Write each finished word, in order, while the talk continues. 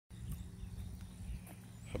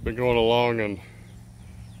I've been going along and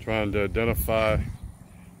trying to identify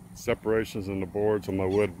separations in the boards on my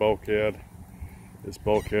wood bulkhead. This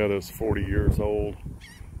bulkhead is 40 years old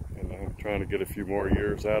and I'm trying to get a few more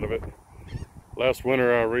years out of it. Last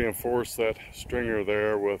winter I reinforced that stringer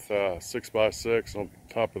there with 6x6. On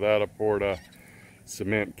top of that I poured a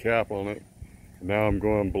cement cap on it. And now I'm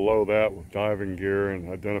going below that with diving gear and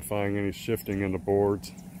identifying any shifting in the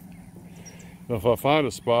boards. Now if I find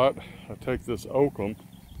a spot, I take this oakum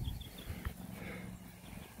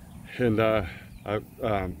and I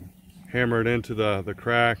hammer it into the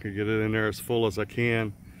crack and get it in there as full as I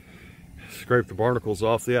can. Scrape the barnacles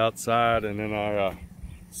off the outside, and then I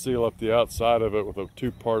seal up the outside of it with a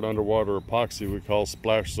 2-part underwater epoxy we call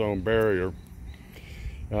splash zone barrier.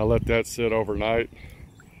 And I let that sit overnight.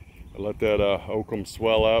 I let that oakum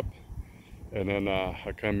swell up, and then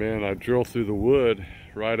I come in, I drill through the wood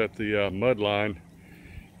right at the mud line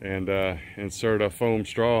and insert a foam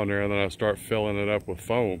straw in there, and then I start filling it up with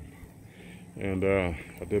foam. And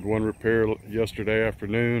I did one repair yesterday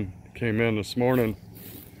afternoon, came in this morning,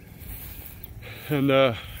 and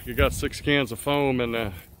you got 6 cans of foam in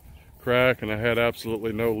the crack, and I had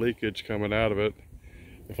absolutely no leakage coming out of it.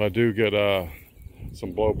 If I do get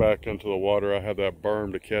some blowback into the water, I have that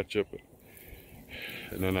berm to catch it,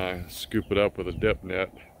 and then I scoop it up with a dip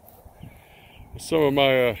net. Some of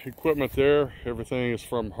my equipment there, everything is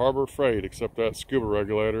from Harbor Freight except that scuba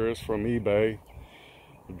regulator is from eBay.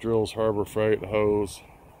 The drill's Harbor Freight, the hose.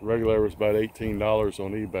 The regulator was about $18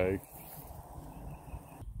 on eBay.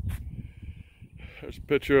 There's a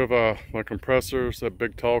picture of my compressors. That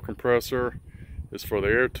big tall compressor is for the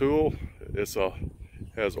air tool. It's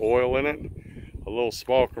has oil in it. A little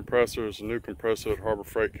small compressor is a new compressor that Harbor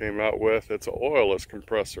Freight came out with. It's an oilless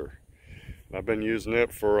compressor. I've been using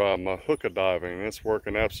it for my hookah diving, and it's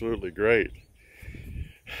working absolutely great.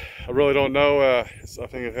 I really don't know. I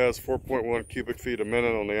think it has 4.1 cubic feet a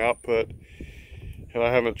minute on the output, and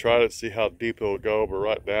I haven't tried it to see how deep it'll go. But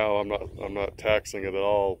right now, I'm not taxing it at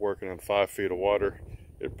all. Working in 5 feet of water,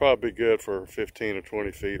 it'd probably be good for 15 or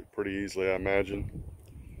 20 feet pretty easily, I imagine.